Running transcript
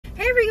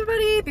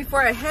everybody,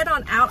 before I head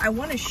on out, I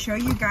want to show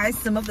you guys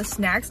some of the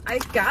snacks I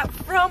got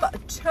from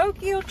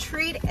Tokyo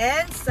Treat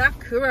and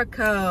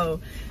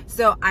Sakurako.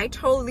 So I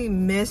totally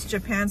miss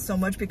Japan so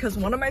much because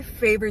one of my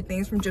favorite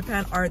things from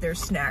Japan are their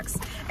snacks.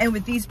 And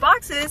with these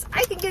boxes,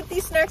 I can get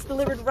these snacks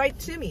delivered right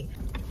to me.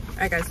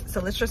 Alright guys,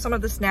 so let's show some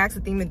of the snacks.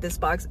 The theme of this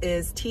box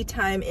is tea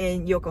time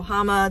in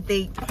Yokohama.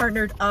 They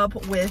partnered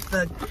up with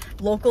the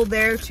local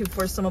there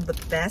for some of the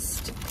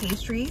best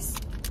pastries.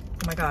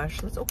 Oh my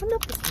gosh, let's open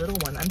up this little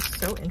one. I'm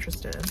so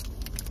interested.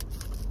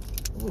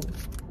 Ooh.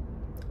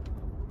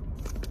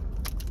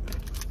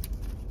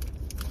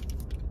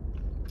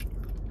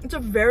 It's a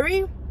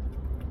very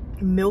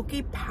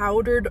milky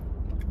powdered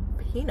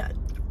peanut.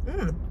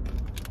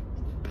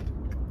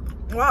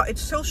 Wow,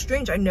 it's so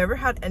strange. I never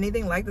had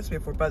anything like this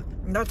before, but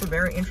that's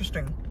very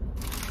interesting.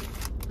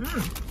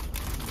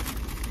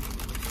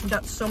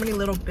 Got so many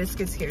little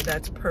biscuits here.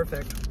 That's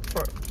perfect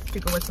to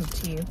go with some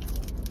tea.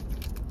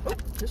 Oh,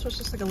 this was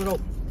just like a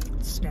little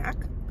snack.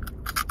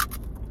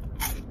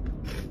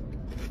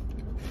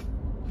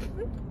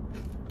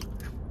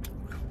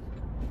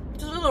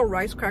 Just a little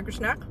rice cracker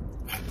snack.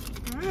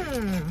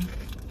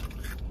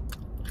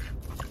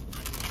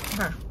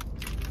 Okay.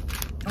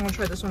 I'm gonna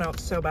try this one out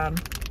so bad.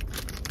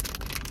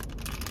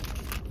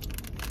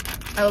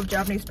 I love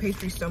Japanese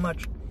pastry so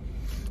much.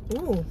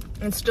 Ooh,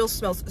 and it still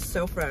smells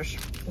so fresh.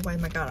 Oh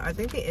my god, I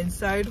think the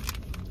inside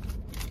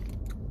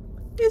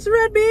is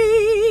red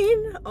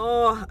bean.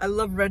 Oh, I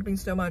love red bean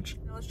so much.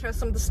 Now let's try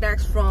some of the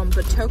snacks from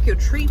the Tokyo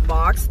Treat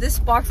box. This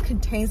box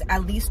contains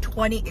at least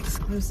 20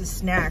 exclusive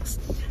snacks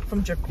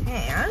from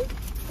Japan.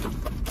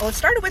 Oh, it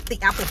started with the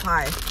apple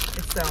pie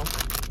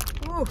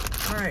itself. Ooh,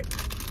 all right,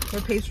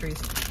 more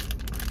pastries.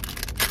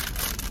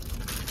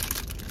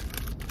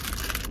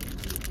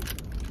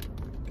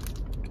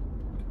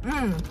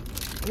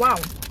 Wow.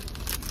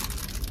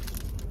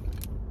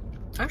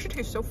 Actually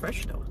tastes so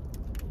fresh though.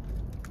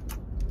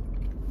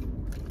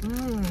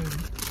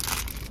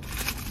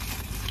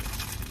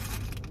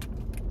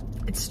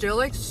 It's still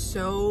like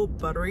so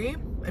buttery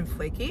and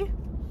flaky.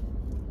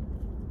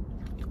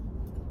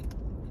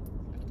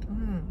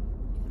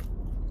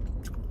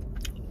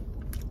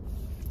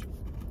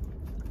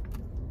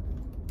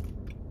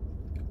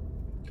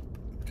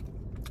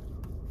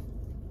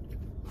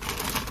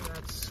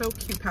 That's so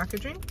cute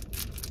packaging.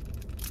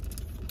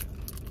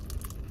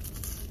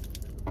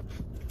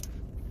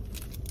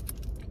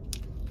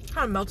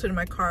 Kind of melted in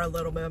my car a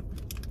little bit,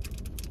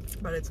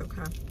 but it's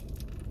okay.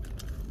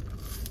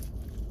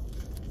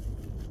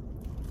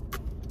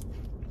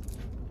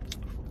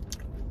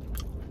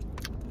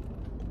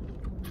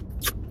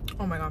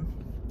 Oh my god,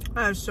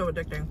 that is so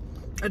addicting.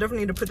 I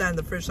definitely need to put that in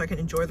the fridge so I can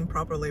enjoy them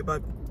properly,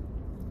 but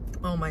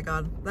oh my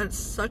god, that is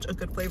such a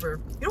good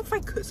flavor. You don't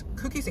find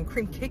cookies and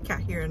cream Kit Kat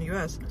here in the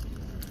US.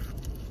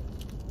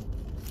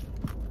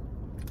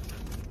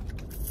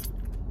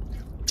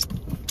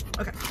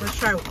 Okay, let's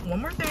try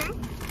one more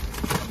thing.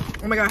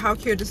 Oh my god, how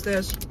cute is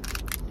this?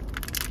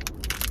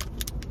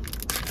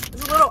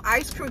 It's a little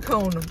ice cream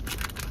cone.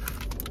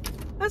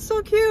 That's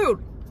so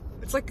cute.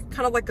 It's like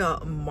kind of like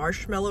a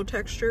marshmallow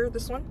texture,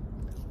 this one.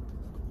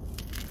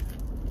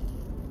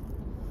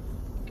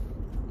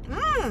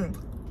 And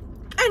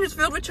it's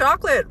filled with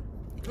chocolate.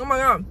 Oh my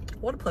god,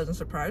 what a pleasant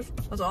surprise.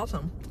 That's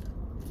awesome.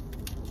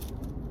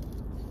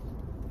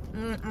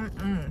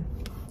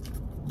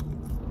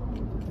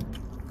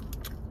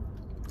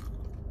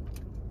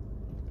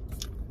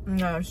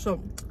 Yeah,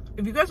 so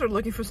if you guys are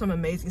looking for some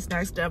amazing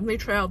snacks, definitely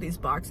try out these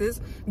boxes.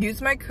 Use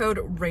my code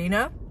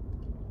RAINA.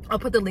 I'll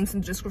put the links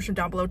in the description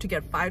down below to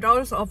get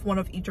 $5 off one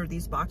of each of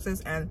these boxes,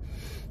 and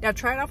yeah,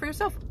 try it out for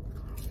yourself.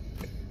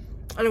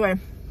 Anyway,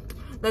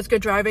 let's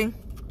get driving.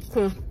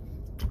 Cool.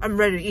 I'm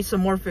ready to eat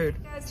some more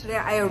food. Guys, today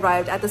I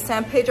arrived at the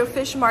San Pedro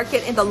Fish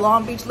Market in the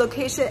Long Beach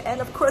location, and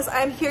of course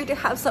I'm here to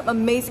have some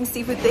amazing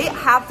seafood. They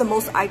have the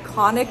most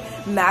iconic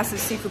massive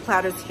seafood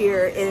platters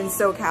here in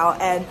SoCal,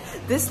 and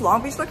this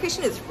Long Beach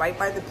location is right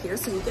by the pier,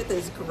 so you get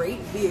this great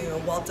view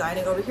while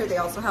dining over here. They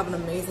also have an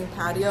amazing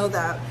patio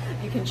that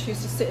you can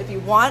choose to sit if you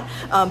want.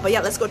 But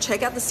yeah, let's go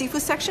check out the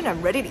seafood section.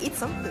 I'm ready to eat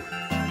some food.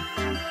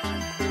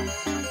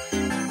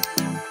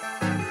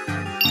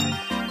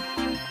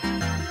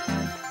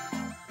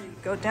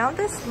 Go down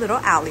this little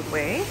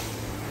alleyway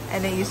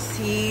and then you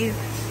see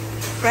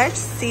fresh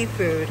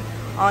seafood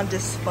on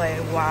display.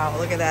 Wow,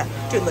 look at that.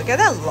 Dude, look at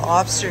that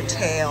lobster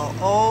tail.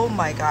 Oh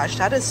my gosh,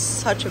 that is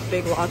such a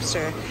big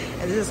lobster.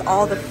 And this is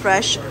all the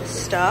fresh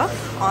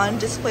stuff on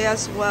display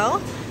as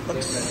well.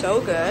 Looks so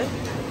good.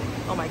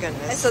 Oh my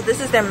goodness. And so this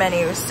is their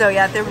menu. So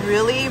yeah, they're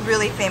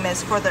really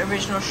famous for the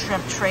original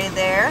shrimp tray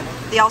there.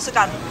 They also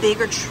got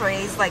bigger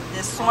trays like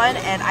this one,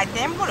 and I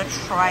think I'm going to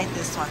try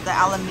this one. The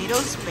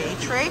Alamitos Bay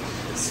tray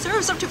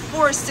serves up to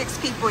 4 or 6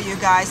 people, you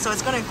guys. So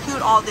it's going to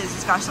include all this.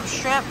 It's got some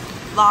shrimp,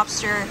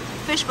 lobster,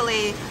 fish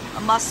fillet,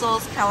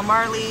 mussels,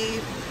 calamari,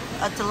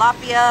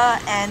 tilapia,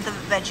 and the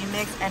veggie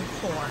mix and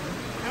corn.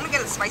 I'm going to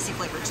get a spicy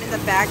flavor too. In the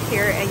back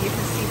here, and you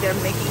can see they're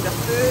making the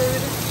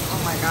food.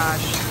 Oh my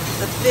gosh.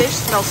 The fish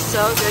smells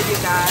so good, you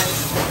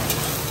guys.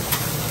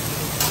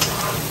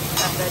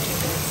 That veggie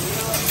mix.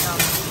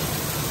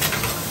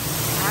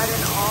 Add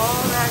in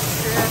all that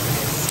shrimp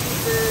and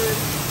seafood.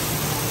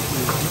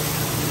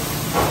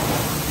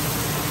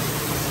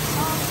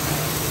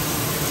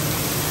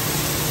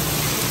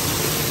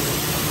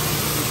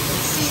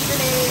 And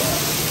seasoning.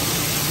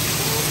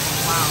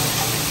 Wow.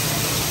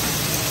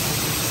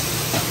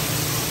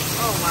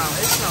 Oh wow,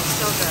 it smells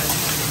so good.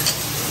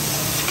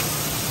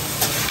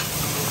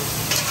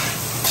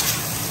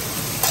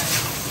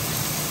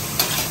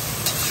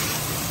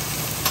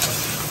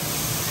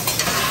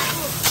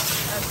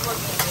 That's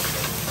looking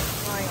amazing.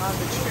 Going on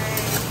the tray.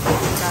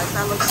 Guys,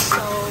 that looks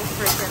so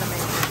freaking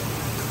amazing.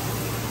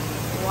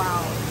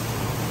 Wow.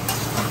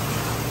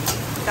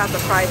 Got the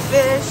fried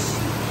fish.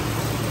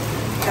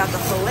 Got the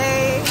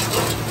filet.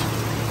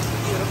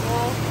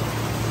 Beautiful.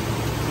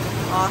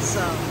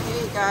 Awesome.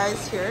 Hey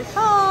guys, here it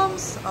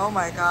comes. Oh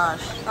my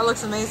gosh. That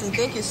looks amazing.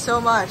 Thank you so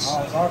much.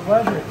 Oh, it's our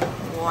pleasure.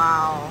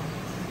 Wow.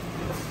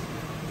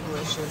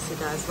 Delicious, you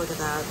guys. Look at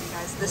that.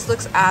 Guys, this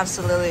looks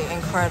absolutely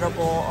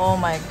incredible. Oh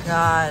my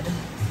god.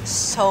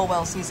 So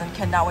well seasoned.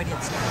 Cannot wait to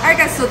get started. Alright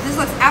guys, so this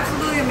looks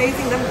absolutely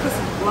amazing. Let me put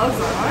some gloves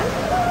on.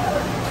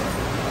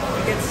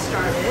 Get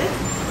started.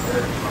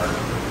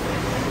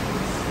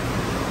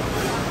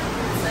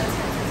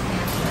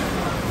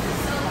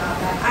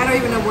 I don't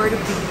even know where to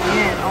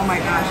begin. Oh my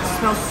gosh, it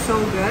smells so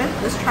good.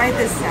 Let's try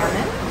this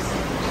salmon.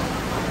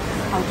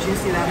 How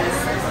juicy that is.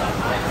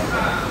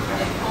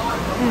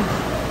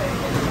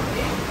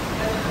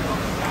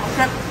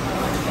 Shrimp.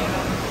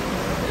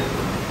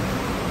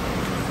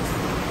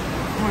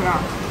 Oh my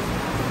god.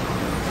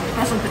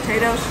 Have some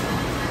potatoes.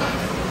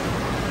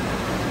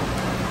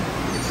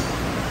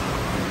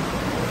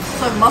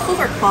 So if mussels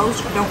are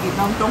closed, don't eat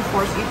them. Don't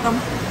force eat them.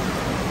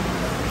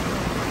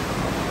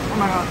 Oh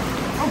my god.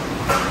 Oh.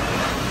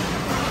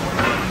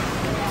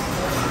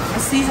 The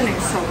seasoning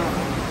is so good.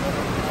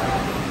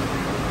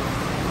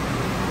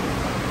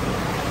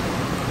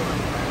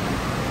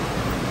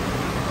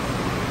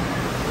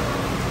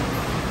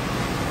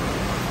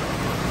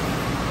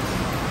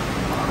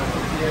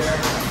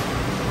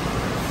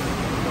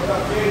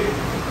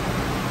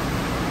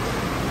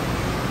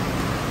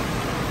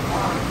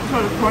 So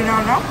it's going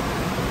on now.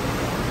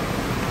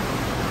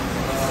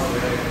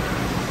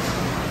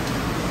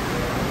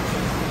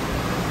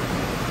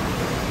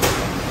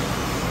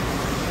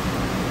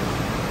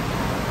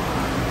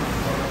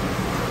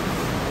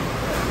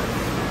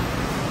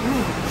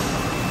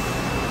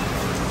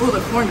 Oh, the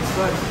corn is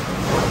good.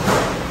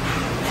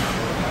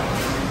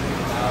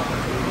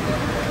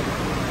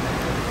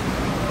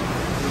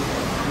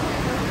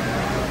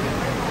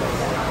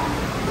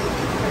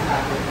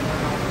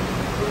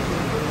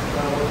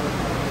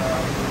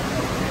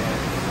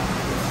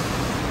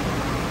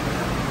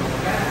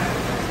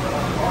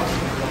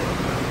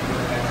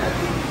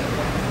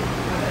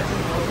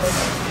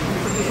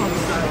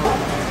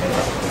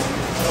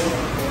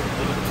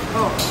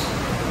 Oh,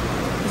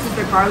 this is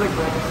the garlic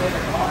bread.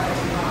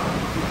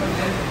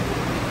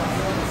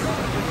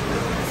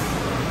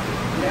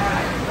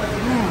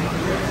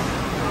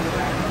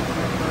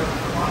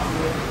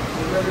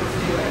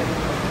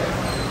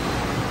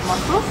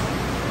 Mussels?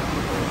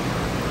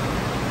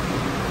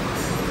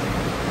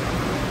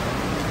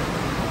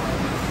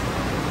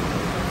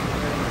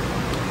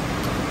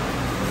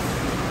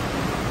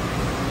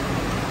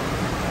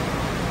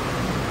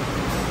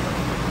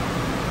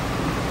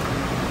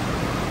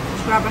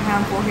 Just grab a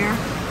handful here,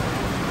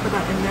 put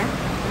that in there.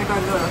 I got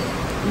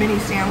a mini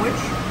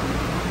sandwich.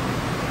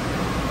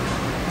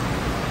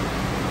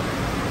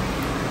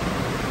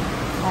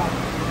 Oh.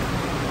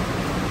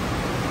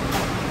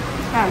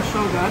 That is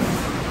so good.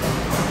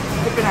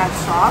 Dip in that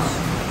sauce.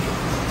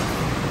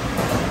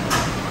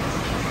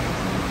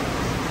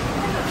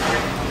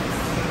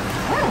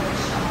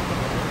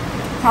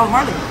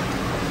 Calamari.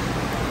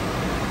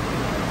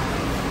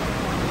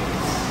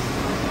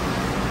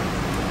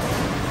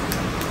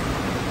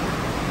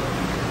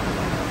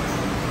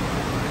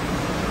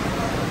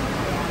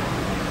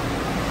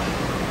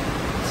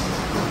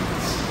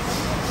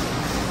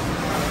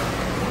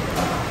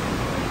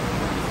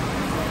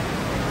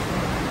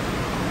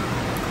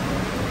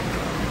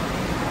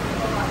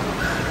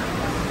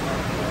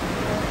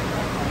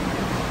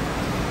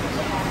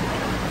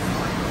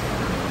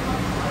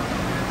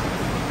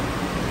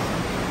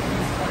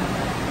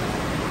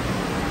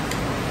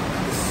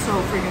 So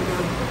freaking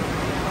good.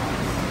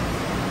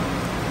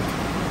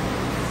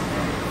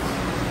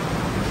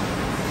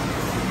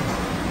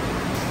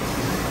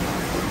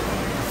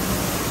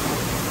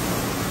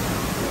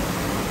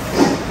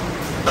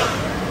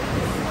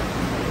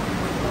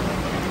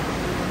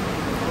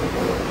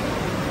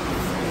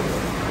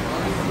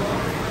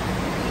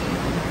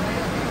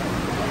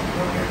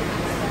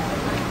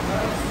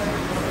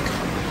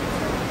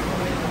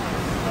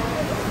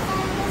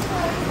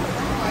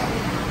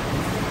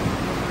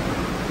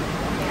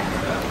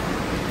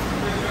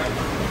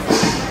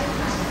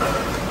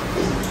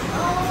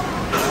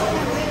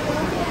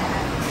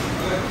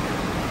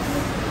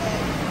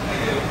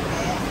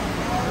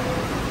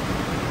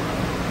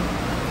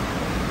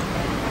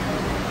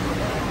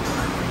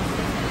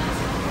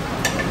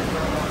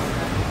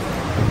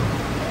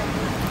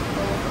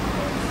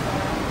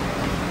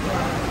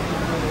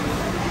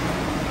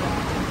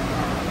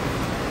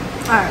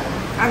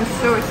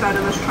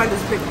 try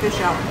this big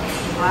fish out.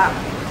 Wow.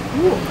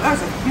 Ooh,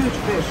 that's a huge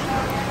fish.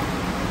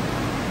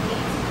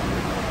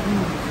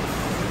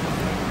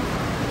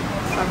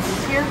 Try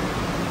this here.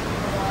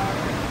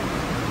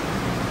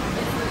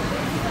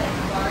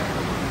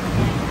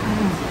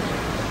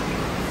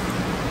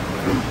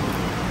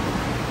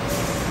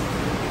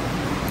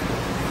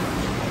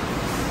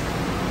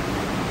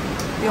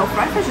 Yo,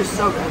 fried fish is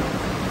so good.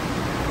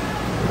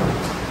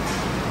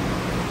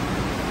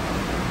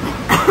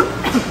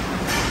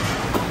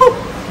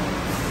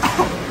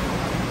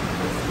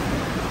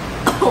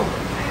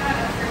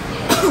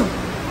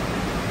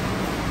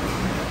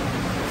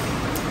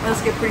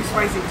 Let's get pretty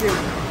spicy too.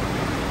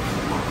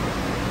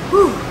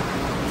 Whew.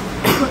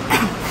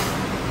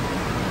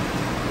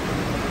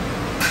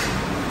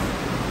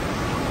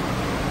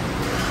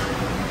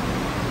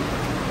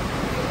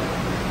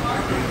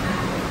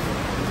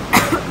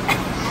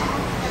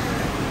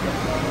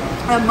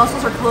 My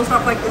muscles are closed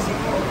off like this.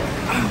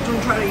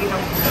 Don't try to eat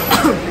them.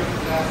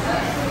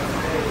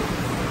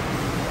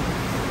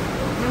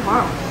 Oh,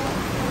 wow.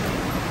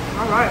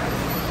 All right.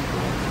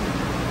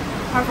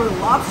 Time for the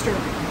lobster.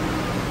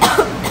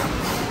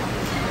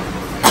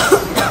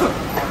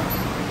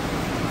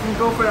 And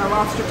go for that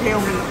lobster tail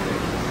meat.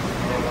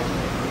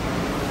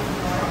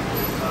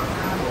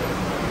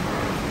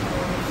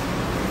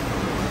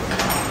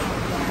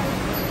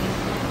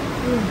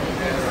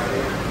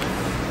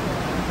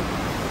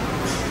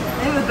 I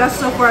think the best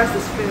so far is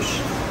this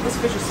fish. This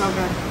fish is so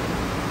good.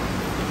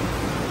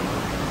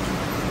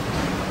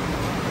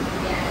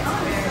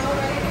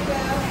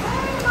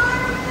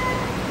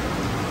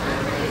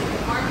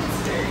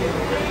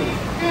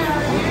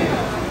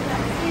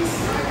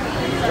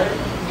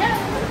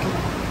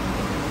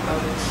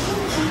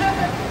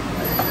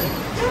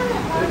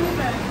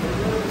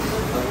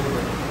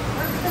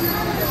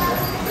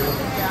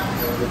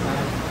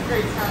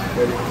 Great time.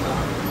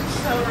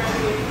 So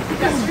ready.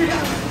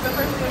 Yesterday, the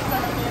first day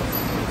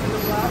in the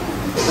vlog.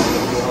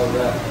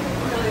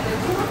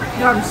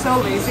 Yo, I'm so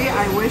lazy.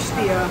 I wish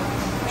the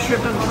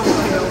shrimp and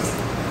tomatoes.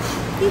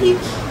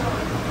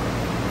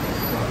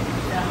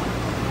 Yeah.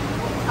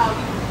 How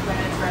we ran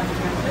into our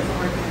business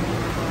or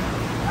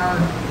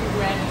we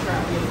ran into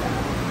our business.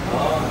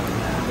 Oh,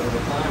 the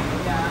time.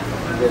 Yeah.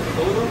 The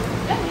total?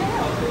 Yeah.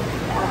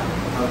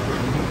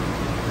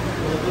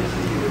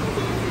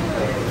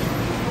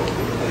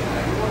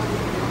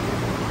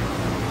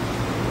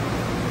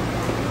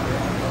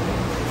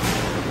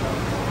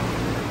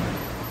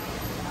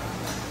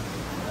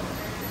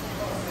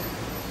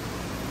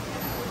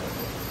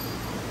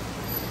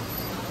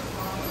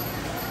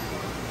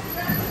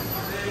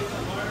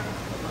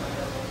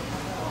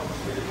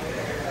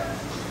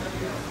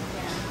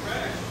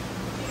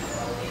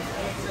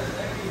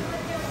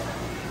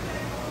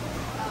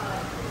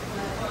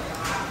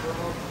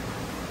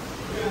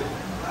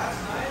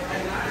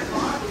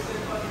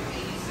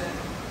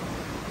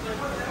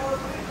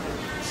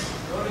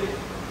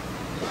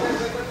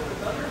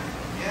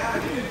 I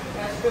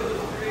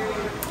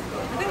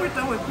think we're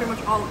done with pretty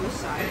much all of this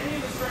side.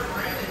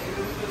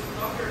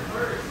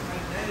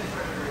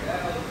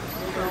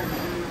 So,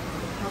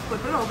 I'll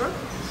flip it over.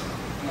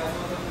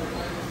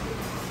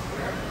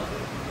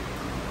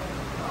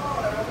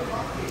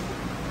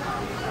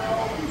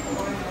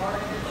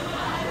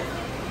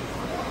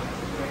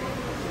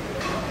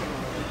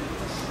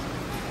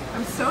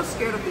 I'm so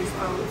scared of these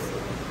bones.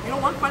 You know,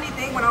 one funny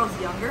thing, when I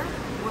was younger,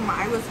 when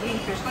I was eating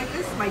fish like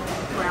this, my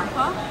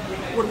grandpa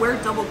would wear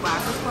double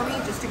glasses for me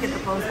just to get the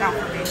bones out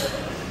for me.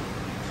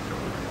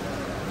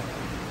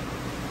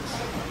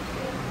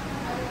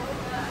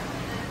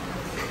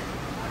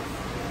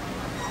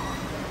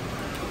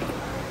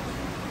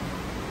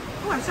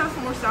 Oh, I just have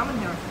some more salmon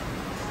here.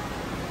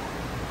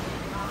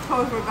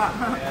 Totally forgot,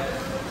 huh?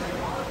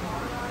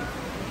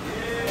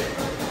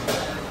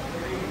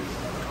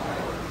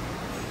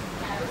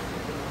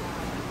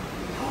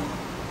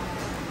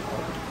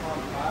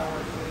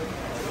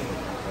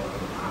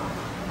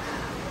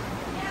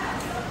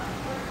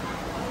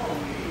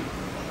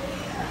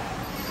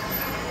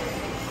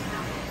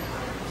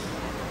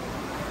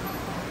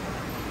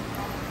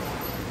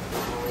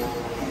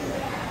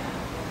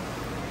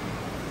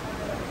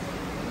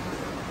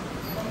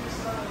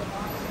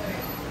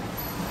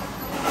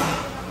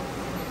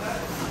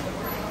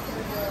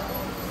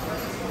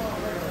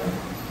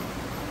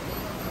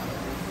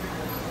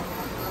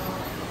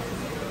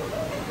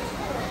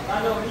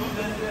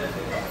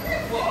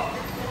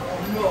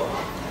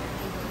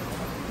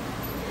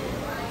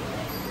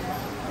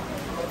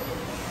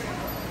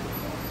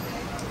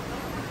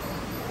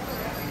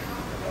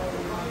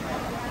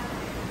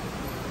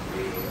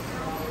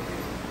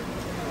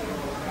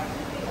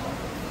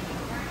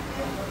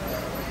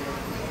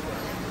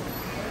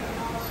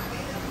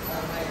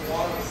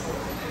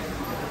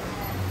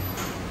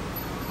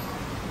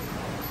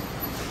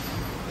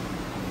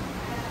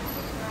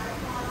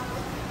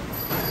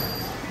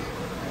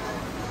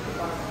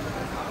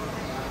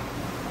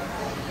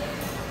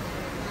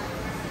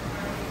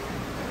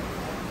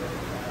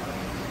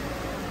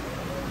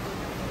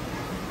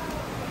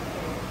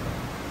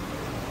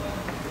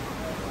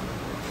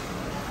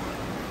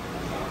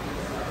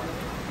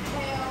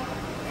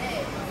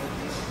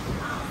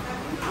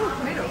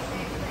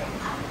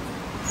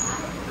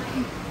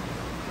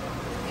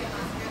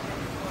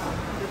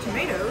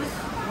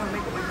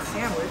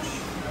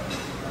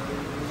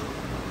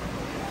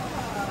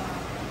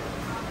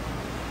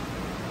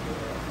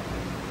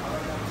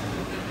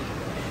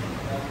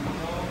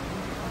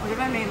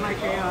 I made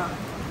like a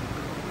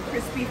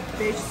crispy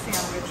fish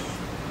sandwich.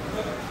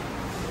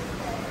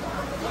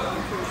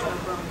 I'm pretty sure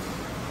bones.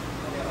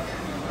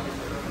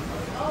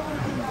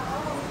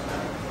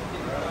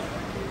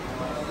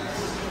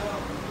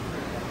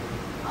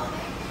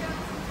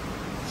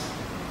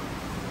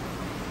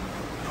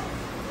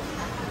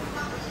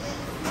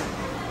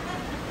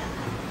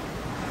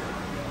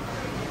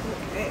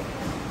 Okay,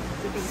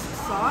 dipping some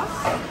sauce.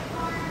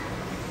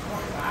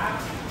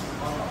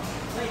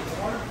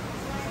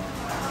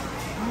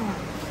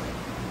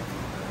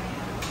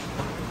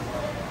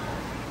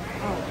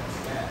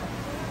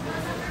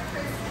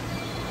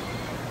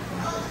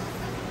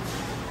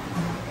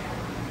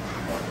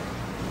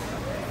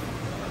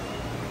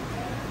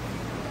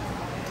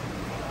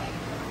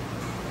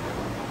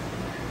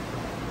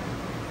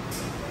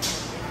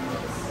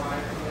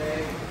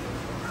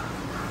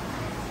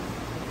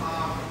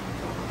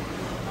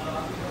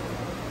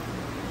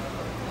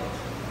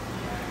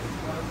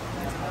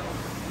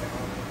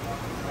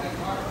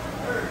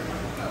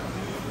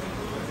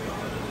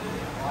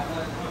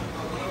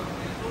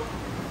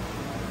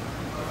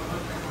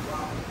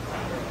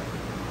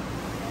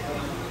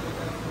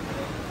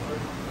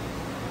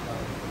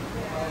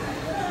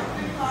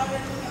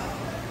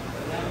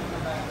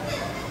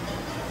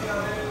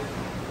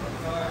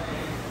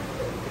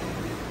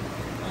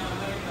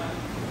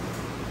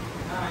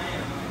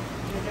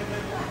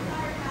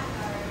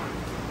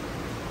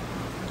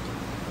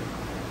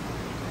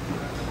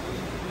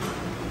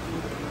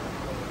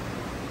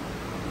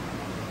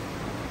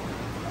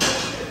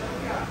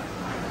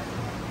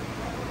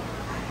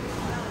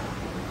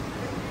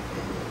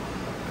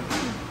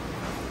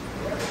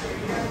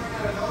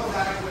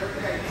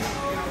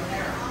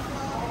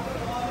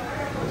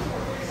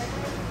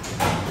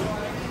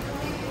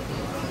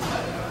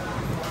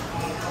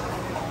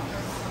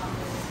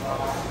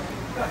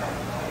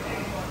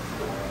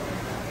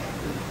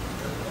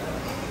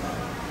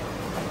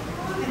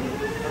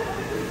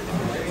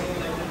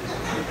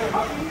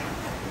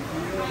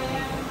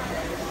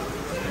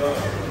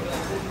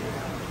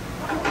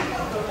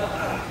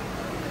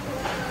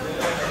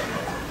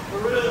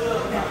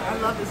 I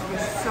love this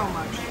fish so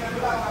much.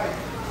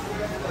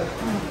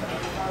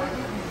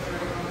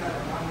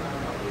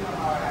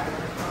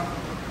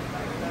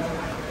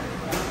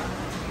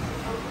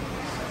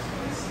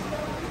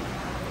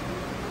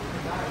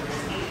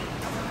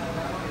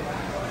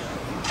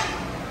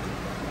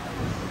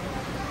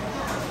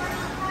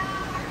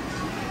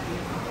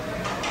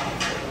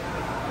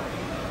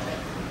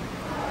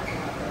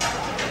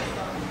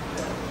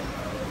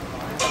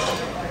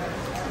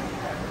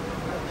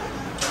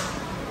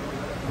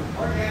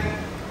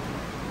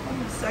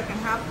 Second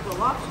half of the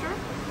lobster.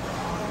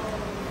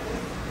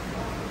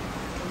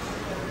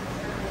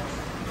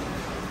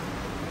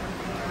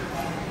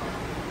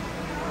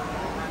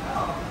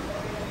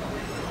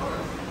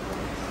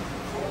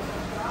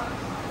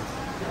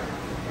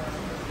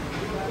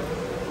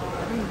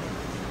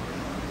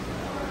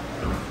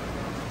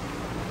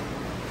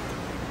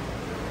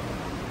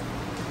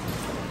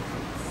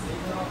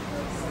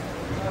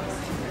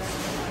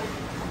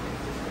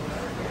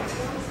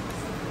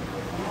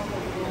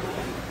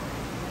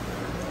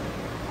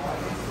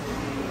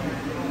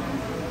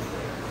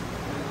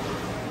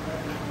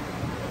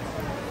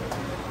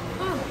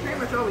 Pretty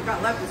much all we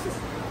got left is this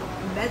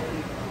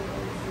medley.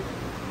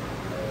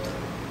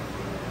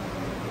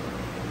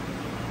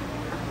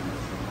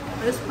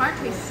 This pie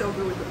tastes so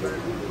good with the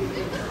burger.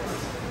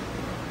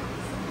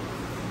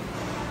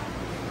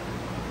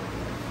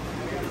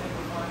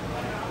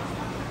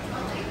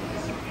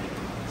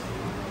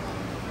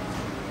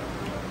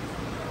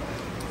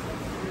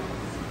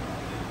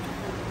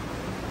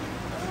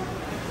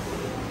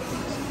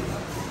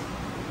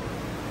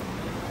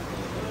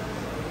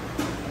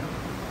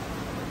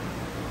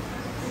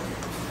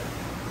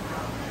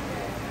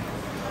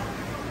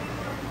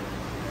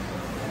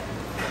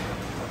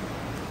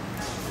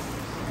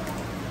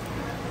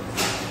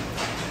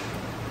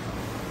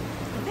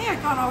 I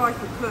thought I liked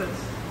the cuts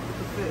with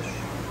the fish.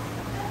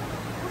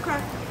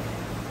 Okay.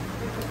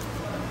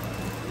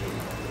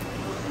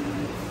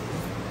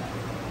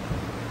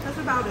 That's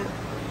about it.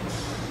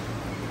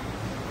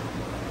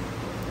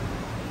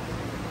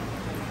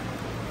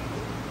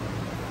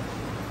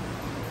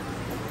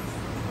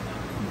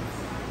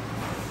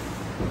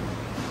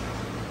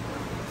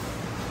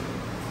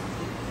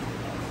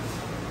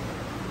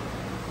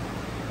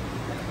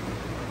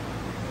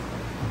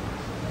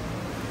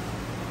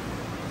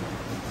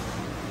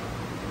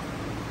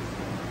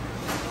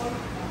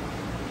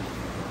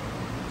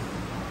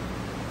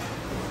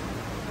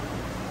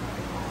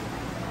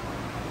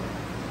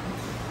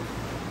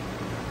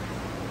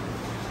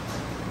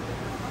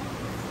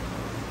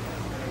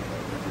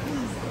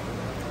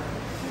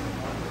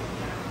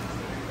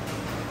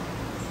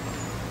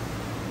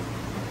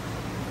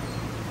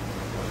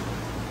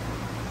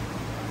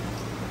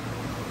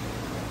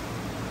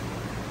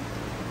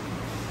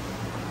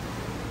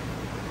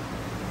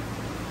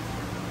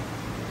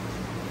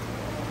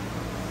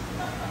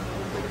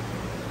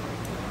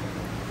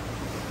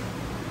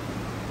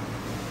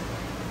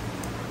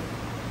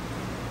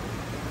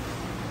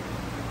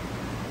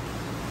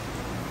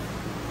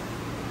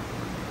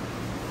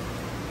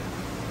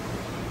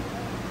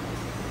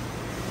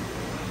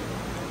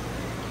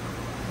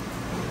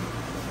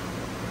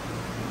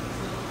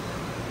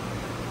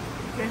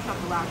 finish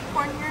up the last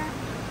corn here.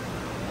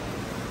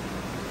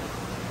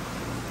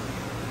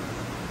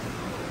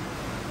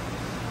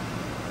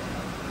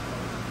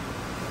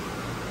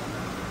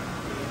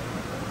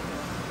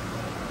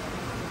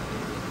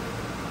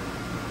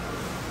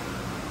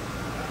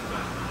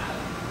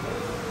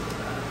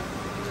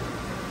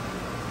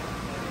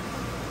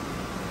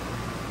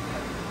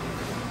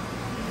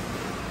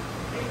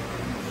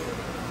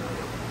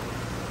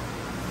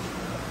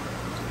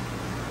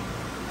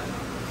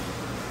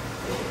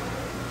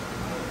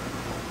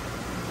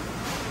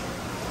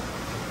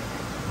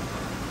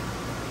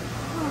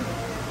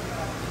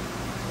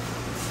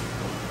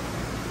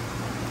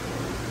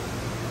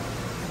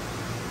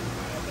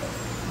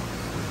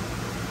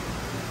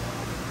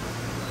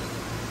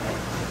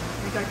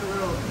 Like a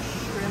little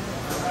shrimp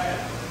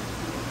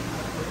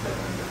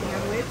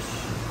sandwich.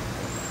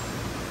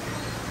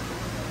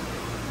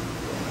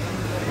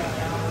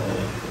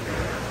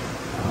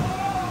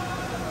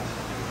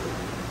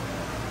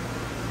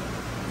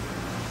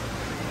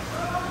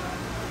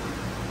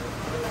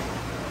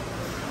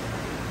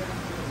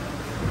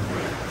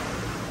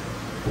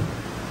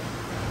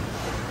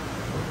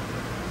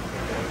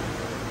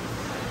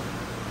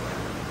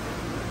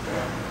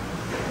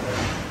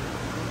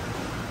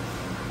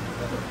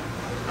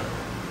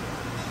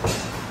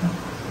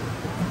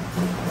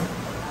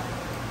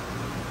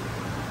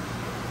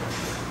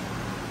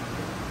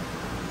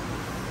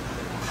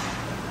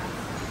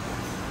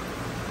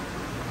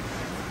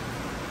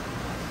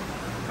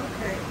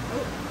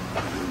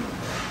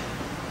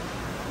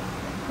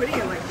 Putting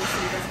it like this so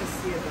you guys can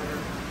see it better.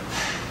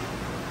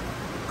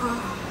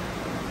 Oh.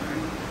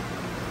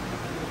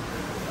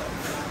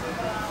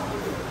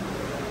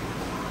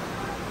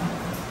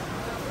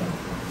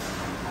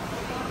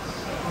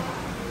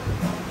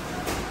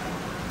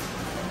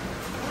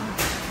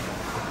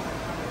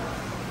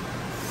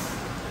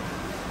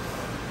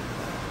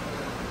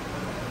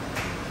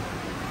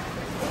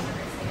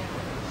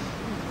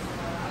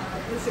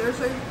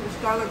 Seriously, this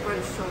garlic bread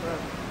is so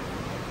good.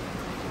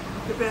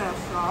 Dip it in a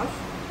sauce.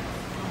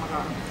 Oh my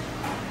god.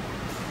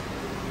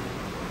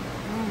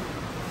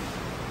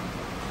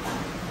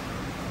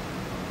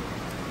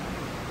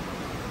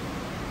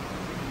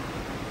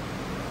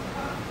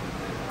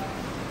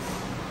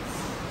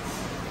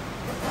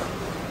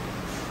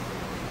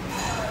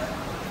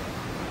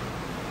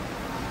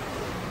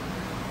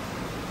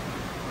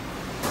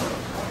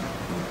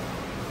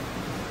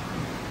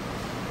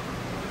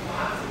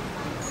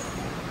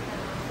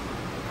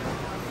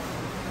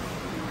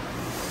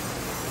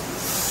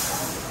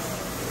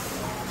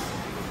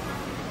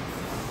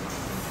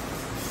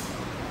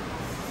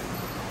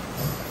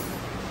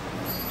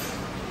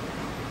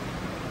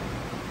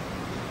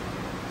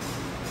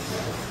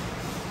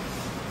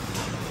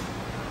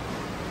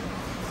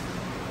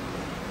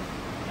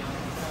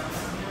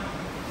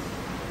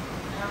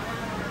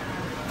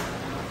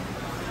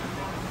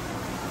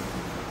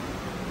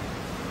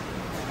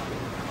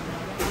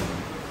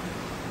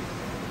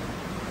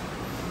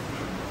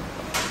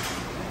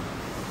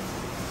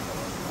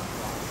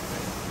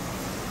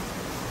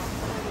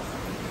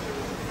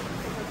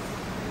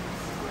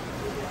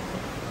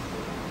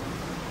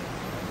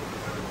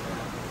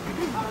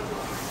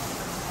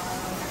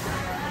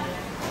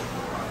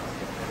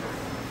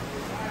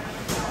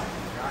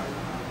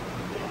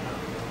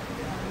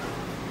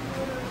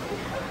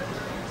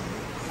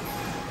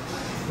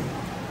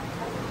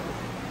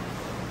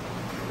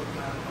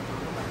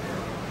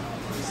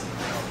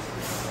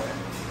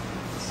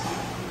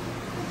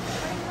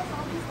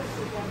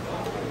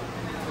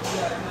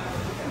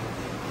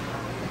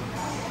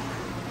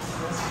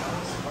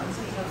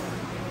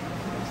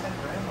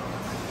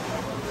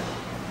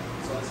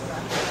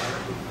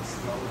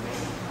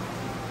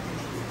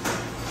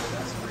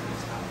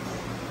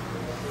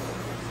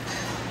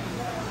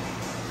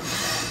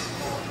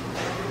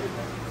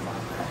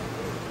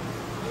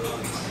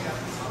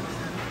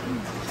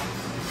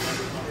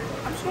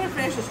 I'm just going to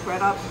finish the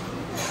spread up.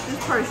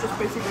 This part is just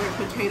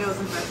basically potatoes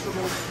and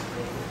vegetables.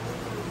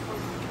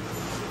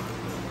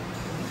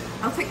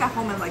 I'll take that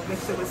home and like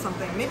mix it with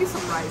something, maybe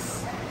some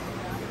rice.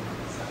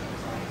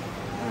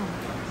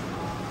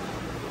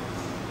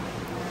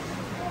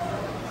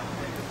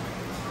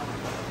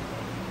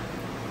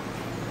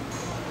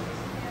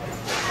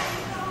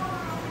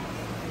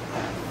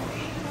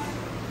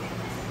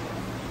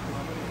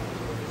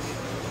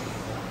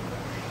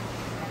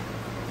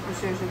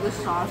 Seriously, this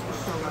sauce is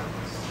so good.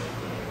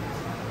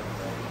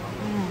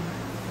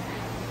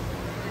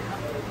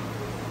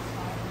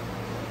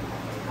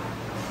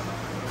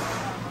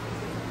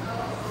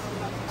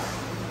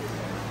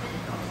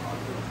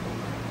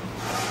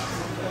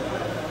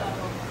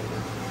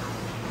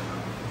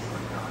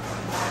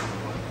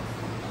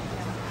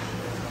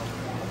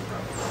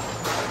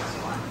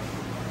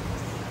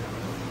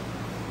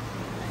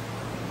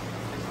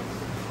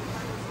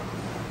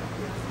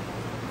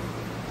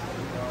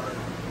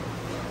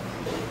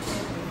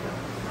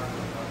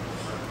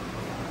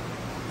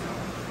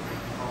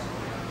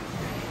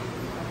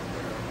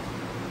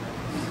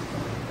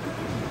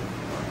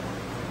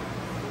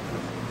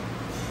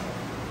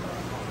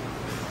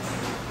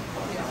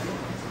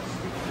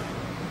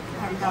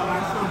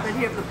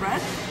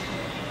 bread.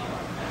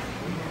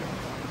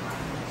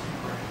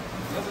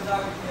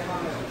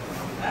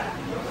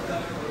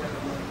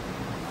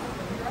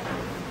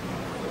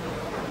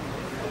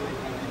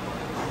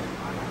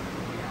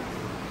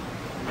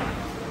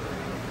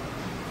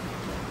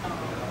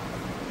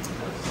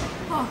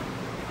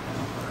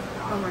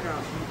 Oh my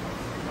gosh.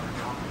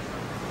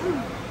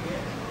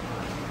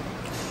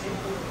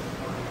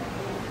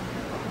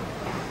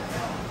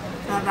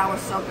 That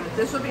was so good.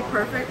 This would be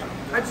perfect.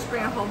 I just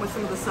bring it home with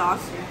some of the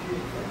sauce.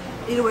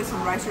 Eat it with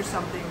some rice or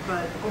something,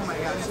 but oh my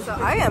gosh. So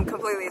I am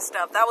completely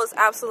stuffed. That was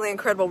absolutely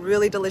incredible.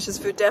 Really delicious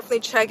food.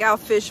 Definitely check out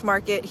Fish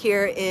Market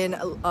here in,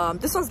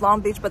 this one's Long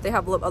Beach, but they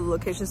have other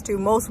locations too.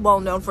 Most well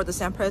known for the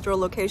San Pedro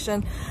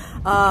location.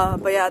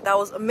 But yeah, that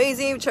was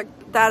amazing. Check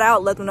that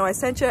out. Let them know I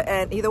sent you.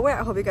 And either way,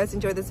 I hope you guys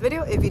enjoyed this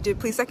video. If you did,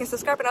 please like and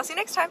subscribe, and I'll see you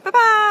next time. Bye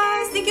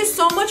bye. Thank you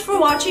so much for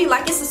watching.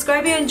 Like and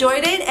subscribe if you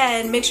enjoyed it,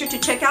 and make sure to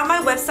check out my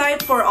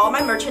website for all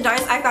my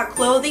merchandise. I got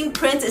clothing,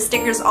 prints, and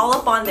stickers all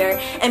up on there.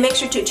 And make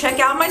sure to check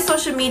out my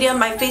social media,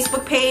 my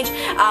Facebook page.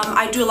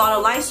 I do a lot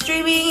of live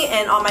streaming,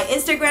 and on my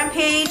Instagram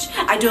page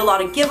I do a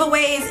lot of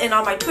giveaways, and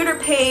on my Twitter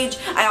page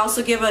I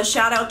also give a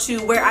shout out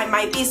to where I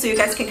might be, so you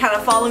guys can kind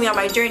of follow me on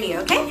my journey.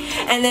 Okay,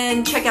 and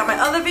then check out my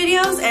other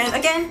videos, and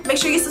again, make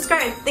sure you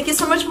subscribe. Thank you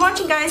so much for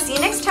watching, guys. See you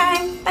next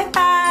time. Bye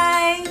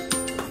bye.